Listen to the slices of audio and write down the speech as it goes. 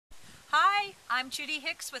I'm Judy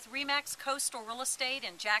Hicks with RE/MAX Coastal Real Estate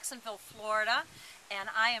in Jacksonville, Florida, and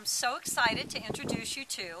I am so excited to introduce you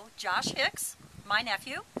to Josh Hicks, my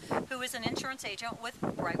nephew, who is an insurance agent with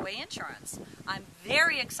Brightway Insurance. I'm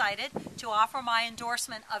very excited to offer my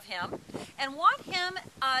endorsement of him and want him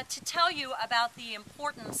to tell you about the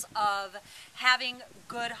importance of having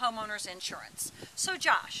good homeowners insurance. So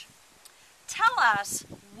Josh, tell us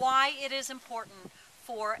why it is important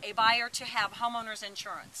for a buyer to have homeowners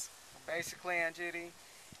insurance. Basically, Aunt Judy,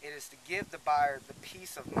 it is to give the buyer the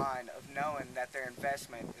peace of mind of knowing that their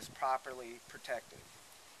investment is properly protected.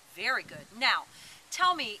 Very good. Now,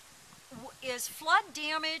 tell me, is flood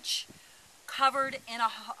damage covered in a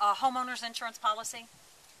homeowner's insurance policy?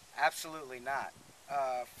 Absolutely not.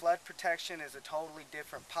 Flood protection is a totally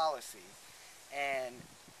different policy, and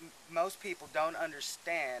most people don't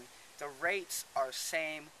understand the rates are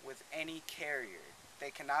same with any carrier. They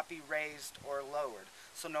cannot be raised or lowered.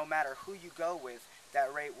 So no matter who you go with,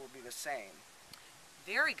 that rate will be the same.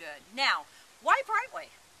 Very good. Now, why Brightway?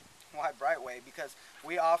 Why Brightway? Because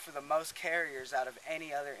we offer the most carriers out of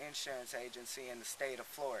any other insurance agency in the state of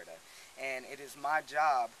Florida. And it is my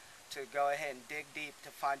job to go ahead and dig deep to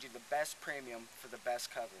find you the best premium for the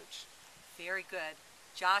best coverage. Very good.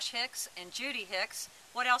 Josh Hicks and Judy Hicks,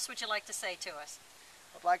 what else would you like to say to us?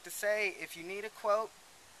 I'd like to say, if you need a quote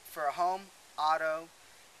for a home, auto,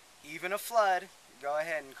 even a flood, go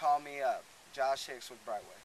ahead and call me up. Josh Hicks with Brightway.